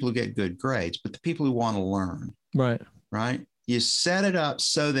mean the people who get good grades, but the people who want to learn. Right. Right. You set it up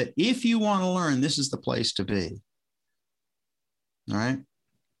so that if you want to learn, this is the place to be. All right.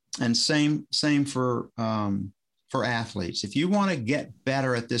 And same for athletes. If you want to get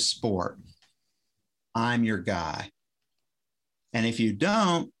better at this sport, I'm your guy. And if you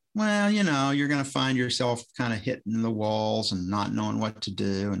don't, well, you're going to find yourself kind of hitting the walls and not knowing what to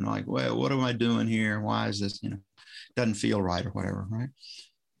do. And like, well, what am I doing here? Why is this, doesn't feel right or whatever. Right.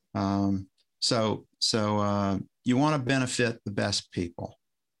 So you want to benefit the best people.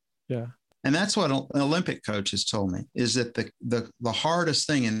 Yeah. And that's what an Olympic coach has told me, is that the hardest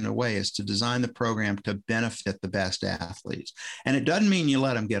thing in a way is to design the program to benefit the best athletes. And it doesn't mean you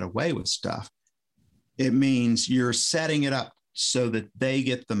let them get away with stuff. It means you're setting it up so that they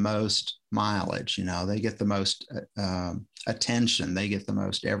get the most mileage, they get the most attention, they get the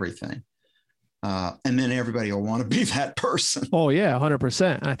most everything. And then everybody will want to be that person. Oh yeah,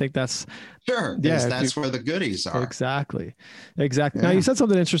 100%. I think that's sure. Yeah, that's where the goodies are. Exactly. Yeah. Now you said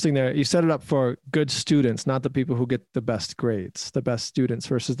something interesting there. You set it up for good students, not the people who get the best grades. The best students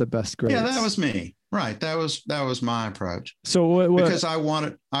versus the best grades. Yeah, that was me. Right. That was my approach. So because I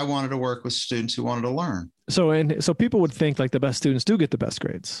wanted to work with students who wanted to learn. So people would think like the best students do get the best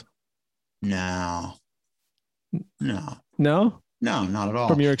grades. No, not at all.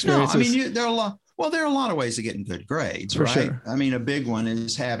 From your experiences? No, I mean, there are a lot of ways of getting good grades, For right? sure. I mean, a big one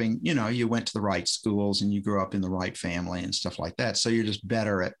is having, you went to the right schools and you grew up in the right family and stuff like that. So you're just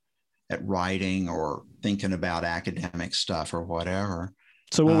better at writing or thinking about academic stuff or whatever.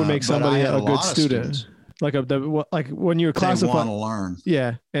 So what would make somebody a good student? Like when you're classifying, they want to learn.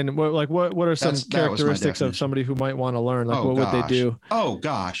 Yeah. And what are some characteristics of somebody who might want to learn? Like what would they do? Oh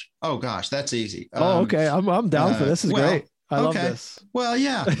gosh. That's easy. Okay. I'm down for this. This is great. I love this. Well,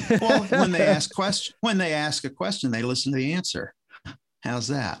 yeah. Well, when they ask a question, they listen to the answer. How's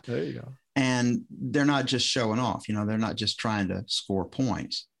that? There you go. And they're not just showing off, they're not just trying to score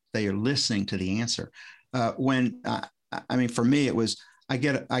points. They are listening to the answer. For me, it was, I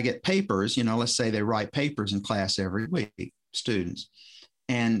get papers, let's say they write papers in class every week, students,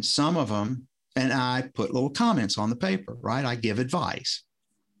 and some of them, and I put little comments on the paper, right? I give advice.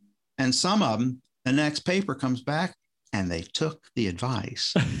 And some of them, the next paper comes back and they took the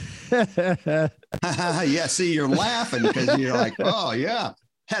advice. Yeah. See, you're laughing because you're like, oh yeah,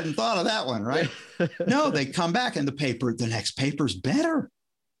 hadn't thought of that one, right? No, they come back and the next paper's better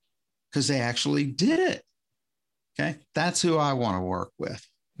because they actually did it. Okay. That's who I want to work with.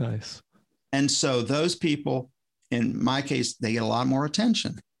 Nice. And so those people, in my case, they get a lot more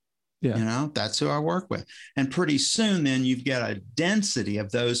attention. Yeah. That's who I work with. And pretty soon then you've got a density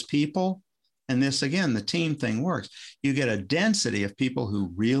of those people. And this, again, the team thing works. You get a density of people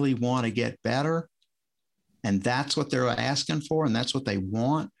who really want to get better. And that's what they're asking for. And that's what they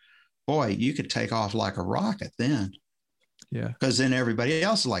want. Boy, you could take off like a rocket then. Yeah. Because then everybody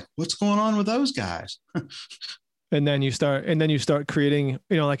else is like, what's going on with those guys? And then you start creating,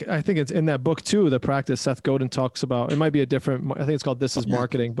 like I think it's in that book too, the practice Seth Godin talks about. It might be a different, I think it's called This Is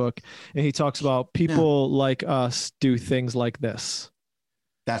Marketing book. And he talks about people like us do things like this.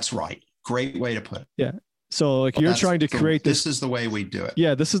 That's right. Great way to put it. Yeah. So like you're trying to create this. This is the way we do it.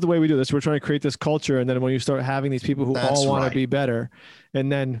 Yeah. This is the way we do this. We're trying to create this culture. And then when you start having these people who all want to be better,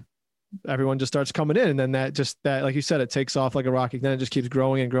 and then everyone just starts coming in, and then that like you said, it takes off like a rocket. Then it just keeps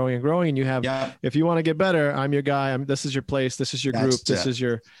growing and growing and growing. And you have, if you want to get better, I'm your guy. This is your place. This is your group. This is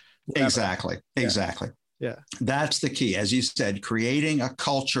your whatever. Exactly. Yeah. That's the key. As you said, creating a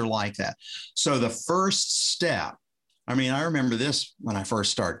culture like that. So the first step, I remember this when I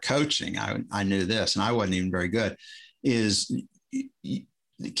first started coaching, I knew this, and I wasn't even very good, is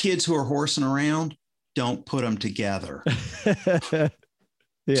the kids who are horsing around, don't put them together.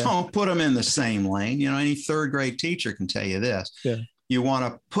 Yeah. Don't put them in the same lane. Any third grade teacher can tell you this. Yeah. You want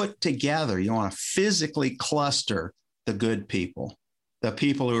to put together, you want to physically cluster the good people, the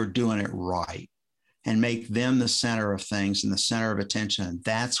people who are doing it right, and make them the center of things and the center of attention. And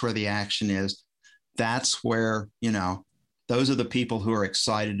that's where the action is. that's where, those are the people who are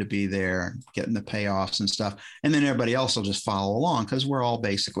excited to be there, getting the payoffs and stuff. And then everybody else will just follow along because we're all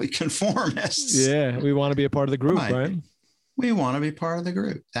basically conformists. Yeah. We want to be a part of the group, right? We want to be part of the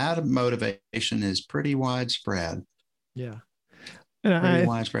group. That motivation is pretty widespread. Yeah. And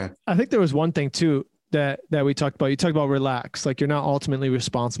widespread. I think there was one thing too that we talked about. You talked about relax, like you're not ultimately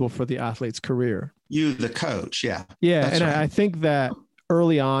responsible for the athlete's career. You, the coach. Yeah. Yeah. And right. I think that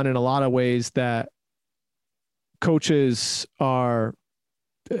early on, in a lot of ways, that coaches are,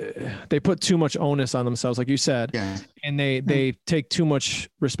 they put too much onus on themselves, like you said, and they take too much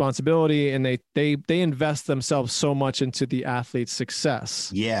responsibility, and they invest themselves so much into the athlete's success.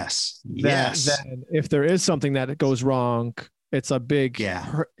 Yes. That if there is something that goes wrong, it's a big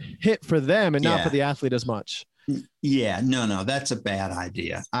hit for them and not for the athlete as much. Yeah, no, that's a bad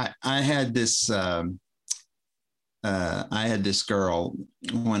idea. I had this girl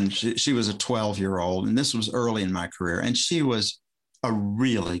when she was a 12-year-old, and this was early in my career, and she was a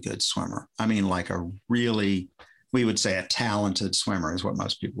really good swimmer. I mean, like we would say a talented swimmer is what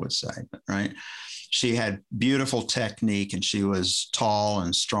most people would say, right? She had beautiful technique, and she was tall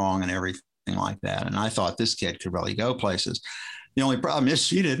and strong and everything like that. And I thought this kid could really go places. The only problem is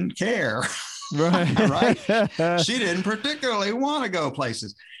she didn't care. Right. She didn't particularly want to go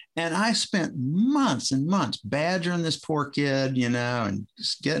places. And I spent months and months badgering this poor kid, and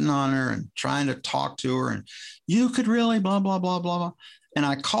just getting on her and trying to talk to her. And you could really blah, blah, blah, blah, blah. And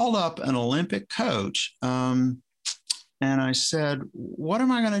I called up an Olympic coach and I said, what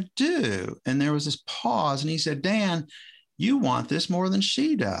am I going to do? And there was this pause. And he said, Dan, you want this more than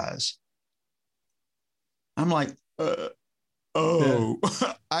she does. I'm like,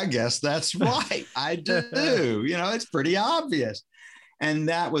 I guess that's right. I do. It's pretty obvious. And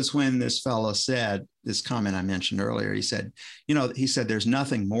that was when this fellow said this comment I mentioned earlier. He said, there's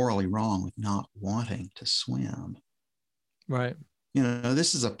nothing morally wrong with not wanting to swim. Right.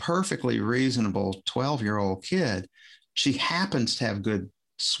 This is a perfectly reasonable 12-year-old kid. She happens to have good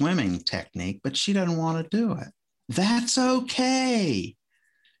swimming technique, but she doesn't want to do it. That's okay.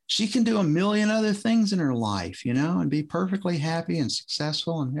 She can do a million other things in her life, and be perfectly happy and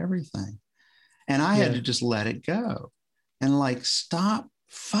successful and everything. And I had to just let it go and stop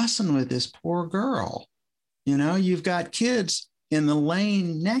fussing with this poor girl. You've got kids in the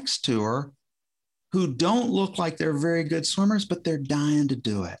lane next to her who don't look like they're very good swimmers, but they're dying to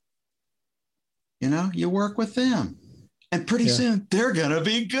do it. You work with them. And pretty soon they're going to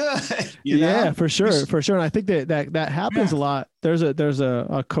be good. Yeah, for sure. For sure. And I think that happens a lot. There's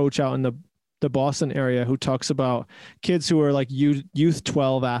a coach out in the Boston area who talks about kids who are like youth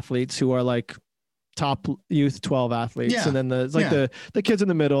 12 athletes who are like top youth 12 athletes. And then there's the kids in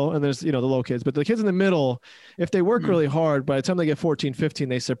the middle, and there's, the low kids, but the kids in the middle, if they work really hard, by the time they get 14, 15,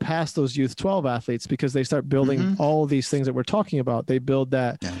 they surpass those youth 12 athletes because they start building all of these things that we're talking about. They build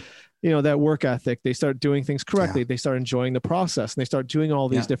that, that work ethic. They start doing things correctly. They start enjoying the process, and they start doing all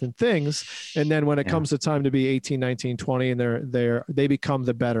these different things. And then when it comes to time to be 18, 19, 20, and they become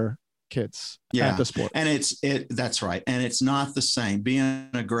the better kids at the sport. And that's right. And it's not the same. Being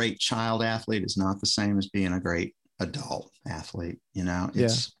a great child athlete is not the same as being a great adult athlete.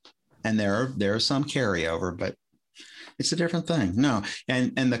 And there are some carryover, but it's a different thing. No.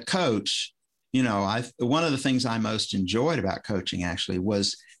 And the coach, one of the things I most enjoyed about coaching actually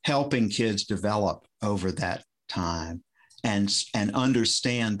was helping kids develop over that time and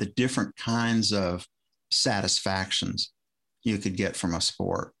understand the different kinds of satisfactions you could get from a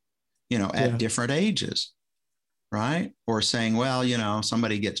sport, at different ages, right? Or saying, well,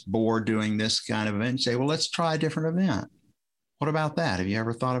 somebody gets bored doing this kind of event, say, well, let's try a different event. What about that? Have you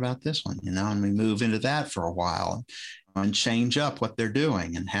ever thought about this one? And we move into that for a while and change up what they're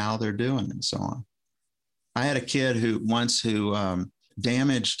doing and how they're doing and so on. I had a kid who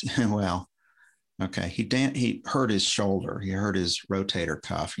damaged, he hurt his shoulder. He hurt his rotator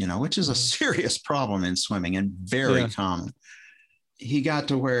cuff, which is a serious problem in swimming and very common. He got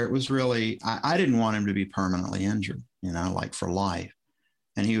to where it was really, I didn't want him to be permanently injured, for life.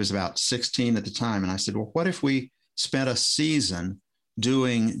 And he was about 16 at the time. And I said, well, what if we spent a season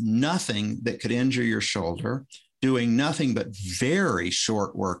doing nothing that could injure your shoulder, doing nothing but very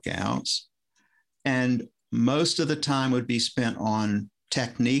short workouts, and most of the time would be spent on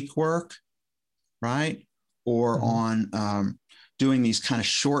technique work, right? Or on doing these kind of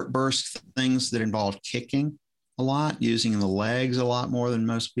short burst things that involve kicking a lot, using the legs a lot more than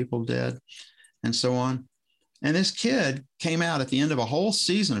most people did, and so on. And this kid came out at the end of a whole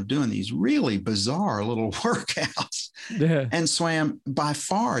season of doing these really bizarre little workouts and swam by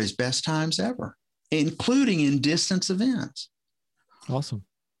far his best times ever, including in distance events. Awesome.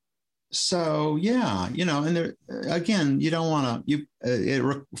 So yeah, and there again, you don't want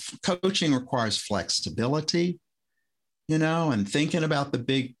to. Coaching requires flexibility, and thinking about the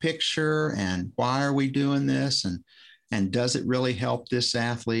big picture and why are we doing this and does it really help this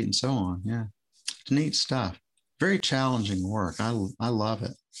athlete and so on. Yeah, it's neat stuff. Very challenging work. I love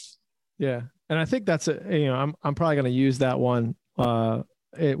it. Yeah, and I think that's I'm probably going to use that one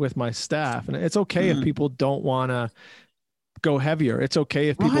with my staff, and it's okay if people don't want to go heavier. It's okay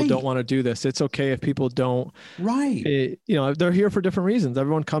if people don't want to do this. It's okay if people don't. Right. They're here for different reasons.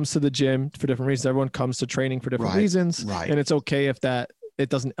 Everyone comes to the gym for different reasons. Everyone comes to training for different reasons. Right. And it's okay if it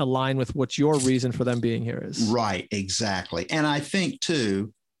doesn't align with what your reason for them being here is. Right. Exactly. And I think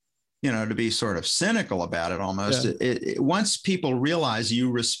too, to be sort of cynical about it almost, once people realize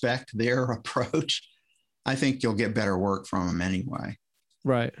you respect their approach, I think you'll get better work from them anyway.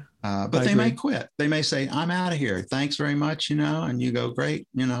 Right. But they may quit. They may say, I'm out of here. Thanks very much. And you go, great.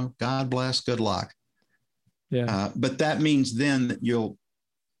 God bless. Good luck. Yeah. But that means then that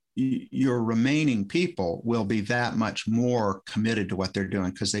your remaining people will be that much more committed to what they're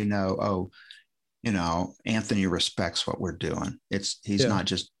doing because they know, Anthony respects what we're doing. He's not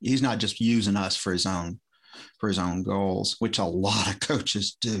just using us for his own goals, which a lot of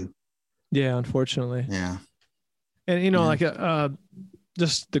coaches do. Yeah, unfortunately. Yeah. And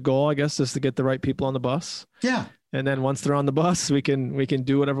just the goal, I guess, is to get the right people on the bus. Yeah. And then once they're on the bus, we can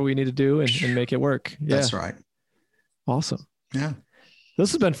do whatever we need to do and make it work. Yeah. That's right. Awesome. Yeah.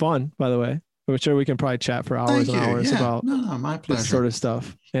 This has been fun, by the way. I'm sure we can probably chat for hours and hours about my pleasure. This sort of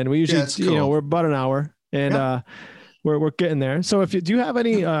stuff. And we usually, cool. We're about an hour and we're getting there. So do you have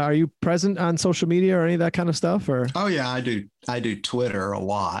any, are you present on social media or any of that kind of stuff or? Oh yeah, I do Twitter a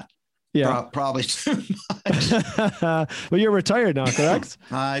lot. Yeah. Probably too much. Well, you're retired now, correct?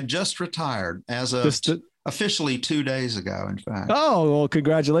 I just retired as of officially 2 days ago, in fact. Oh, well,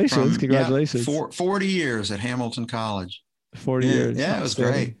 congratulations. Congratulations. 40 years at Hamilton College. 40 years. Yeah, it was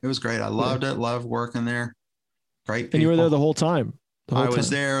great. It was great. I loved it. Loved working there. Great people. And you were there the whole time? I was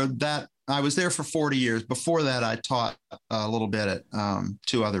there for 40 years. Before that, I taught a little bit at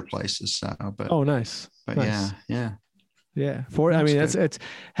 2 other places. Oh, nice. But nice. Yeah. I mean, it's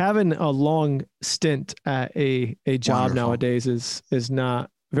having a long stint at a job Wonderful. Nowadays is not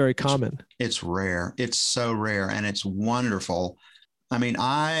very common. It's rare. It's so rare. And it's wonderful. I mean,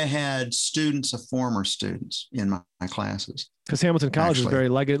 I had former students in my classes. Because Hamilton College is very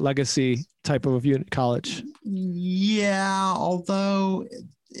legacy type of college. Yeah, although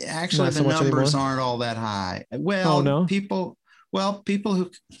actually the numbers aren't all that high. Well, people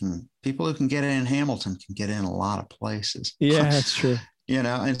who can get in Hamilton can get in a lot of places. Yeah, that's true.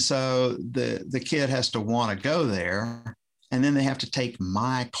 And so the kid has to want to go there, and then they have to take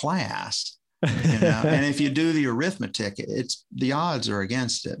my class. And if you do the arithmetic, the odds are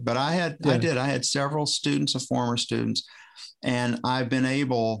against it. But I had several students of former students, and I've been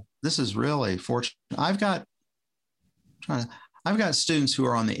able. This is really fortunate. I've got students who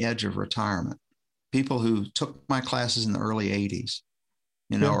are on the edge of retirement. People who took my classes in the early 80s,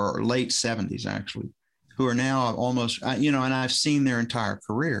 or late 70s, actually, who are now almost, and I've seen their entire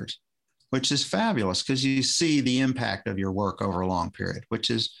careers, which is fabulous because you see the impact of your work over a long period,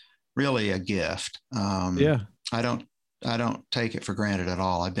 which is really a gift. I don't take it for granted at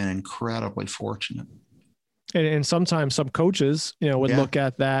all. I've been incredibly fortunate. And sometimes some coaches, would look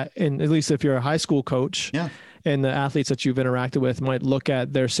at that, and at least if you're a high school coach, and the athletes that you've interacted with might look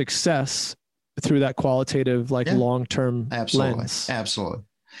at their success through that qualitative, long-term lens. Absolutely.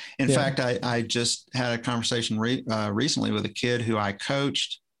 In fact, I just had a conversation recently with a kid who I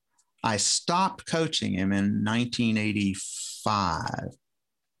coached. I stopped coaching him in 1985,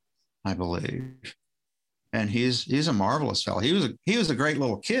 I believe. And he's a marvelous fellow. He was a great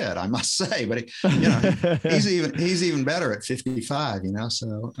little kid, I must say, but he's even better at 55,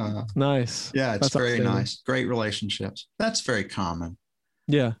 so nice. Yeah, it's very nice. Great relationships. That's very common.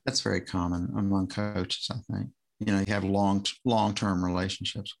 Yeah. That's very common among coaches, I think. You have long-term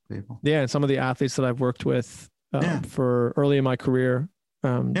relationships with people. Yeah. And some of the athletes that I've worked with for early in my career,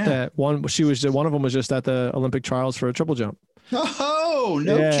 that one of them was just at the Olympic trials for a triple jump. Oh,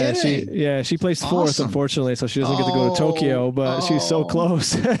 no kidding. She placed fourth, unfortunately, so she doesn't get to go to Tokyo, but she's so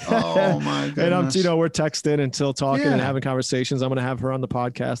close. Oh my goodness. And we're texting and still talking and having conversations. I'm going to have her on the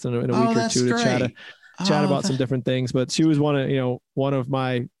podcast in a week or two to chat about some different things. But she was one of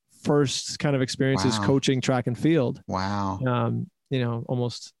my first kind of experiences coaching track and field. Wow.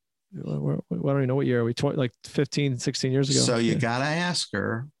 Almost, I don't even know what year we 15, 16 years ago. So you got to ask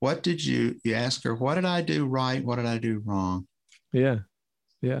her, what did I do right? What did I do wrong? Yeah.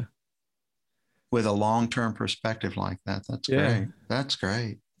 Yeah. With a long-term perspective like that. That's great. That's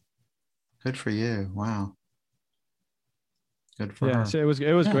great. Good for you. Wow. Good for her. Yeah, so it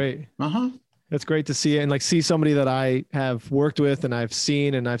was great. It's great to see it and like see somebody that I have worked with and I've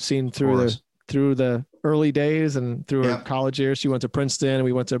seen through the early days and through her college years. She went to Princeton.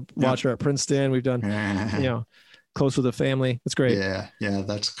 We went to watch her at Princeton. We've done, close with the family. It's great. Yeah. Yeah.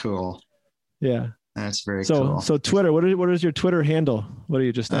 That's cool. Yeah. That's very cool. So Twitter, what is your Twitter handle? What are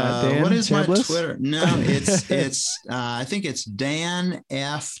you just Dan what is Chambliss? my Twitter? No, it's I think it's Dan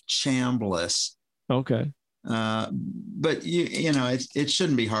F. Chambliss. Okay. But it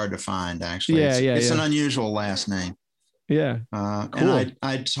shouldn't be hard to find actually. It's an unusual last name. Yeah. Cool. And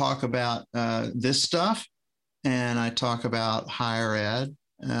I talk about this stuff and I talk about higher ed.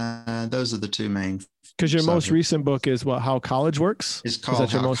 Those are the two main. Because your most recent book is How College Works? It's called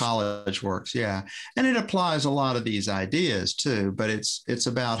How College Works. Yeah. And it applies a lot of these ideas too, but it's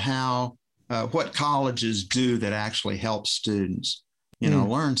about how, what colleges do that actually help students,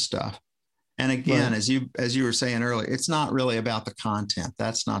 learn stuff. And again, as you were saying earlier, it's not really about the content.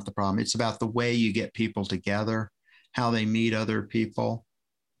 That's not the problem. It's about the way you get people together, how they meet other people,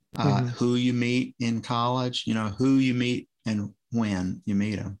 who you meet in college, who you meet and when you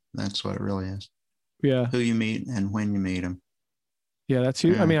meet them. That's what it really is. Yeah. Who you meet and when you meet them. Yeah, that's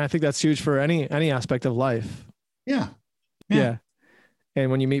huge. Yeah. I mean, I think that's huge for any aspect of life. Yeah. And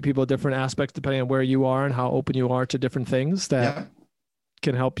when you meet people at different aspects, depending on where you are and how open you are to different things that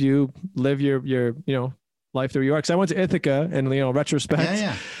can help you live your life through your arcs. I went to Ithaca and,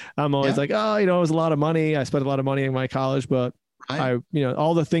 retrospect, I'm always like, it was a lot of money. I spent a lot of money in my college, but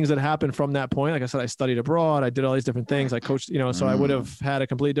all the things that happened from that point, like I said, I studied abroad, I did all these different things. I coached, so I would have had a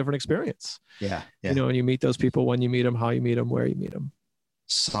completely different experience. Yeah. And you meet those people, when you meet them, how you meet them, where you meet them.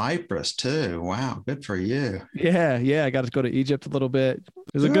 Cyprus too. Wow. Good for you. Yeah. I got to go to Egypt a little bit.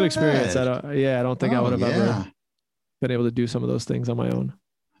 It was a good experience. I don't think I would have ever been able to do some of those things on my own.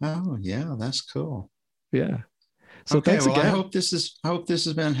 Oh yeah. That's cool. Yeah. So thanks again. I hope this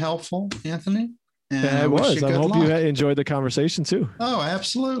has been helpful, Anthony. And it was. I hope you enjoyed the conversation too. Oh,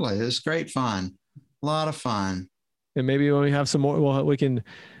 absolutely. It was great fun. A lot of fun. And maybe when we have some more, we can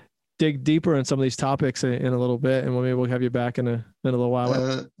dig deeper in some of these topics in a little bit, and maybe we'll have you back in a little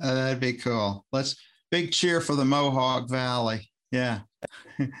while. That'd be cool. Big cheer for the Mohawk Valley. Yeah.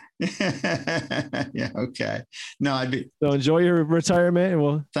 Yeah. Okay. No, So enjoy your retirement, and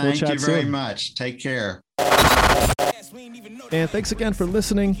we'll thank you very much. Take care. And thanks again for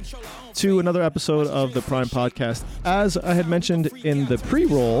listening to another episode of the Prime Podcast. As I had mentioned in the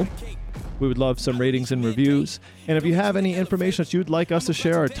pre-roll, we would love some ratings and reviews. And if you have any information that you'd like us to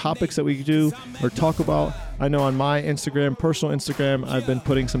share, or topics that we do or talk about, I know on my Instagram, personal Instagram, I've been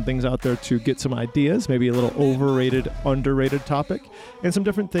putting some things out there to get some ideas, maybe a little overrated, underrated topic, and some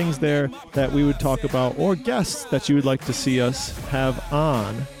different things there that we would talk about, or guests that you would like to see us have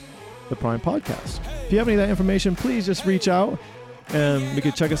on the Prime Podcast. If you have any of that information, please just reach out, and you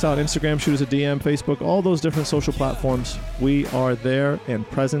can check us out on Instagram, shoot us a DM, Facebook, all those different social platforms. We are there and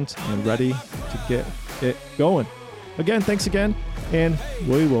present and ready to get it going. Again, thanks again, and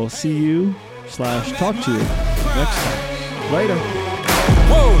we will see you / talk to you next time. Later.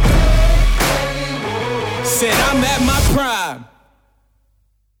 Whoa. Said I'm at my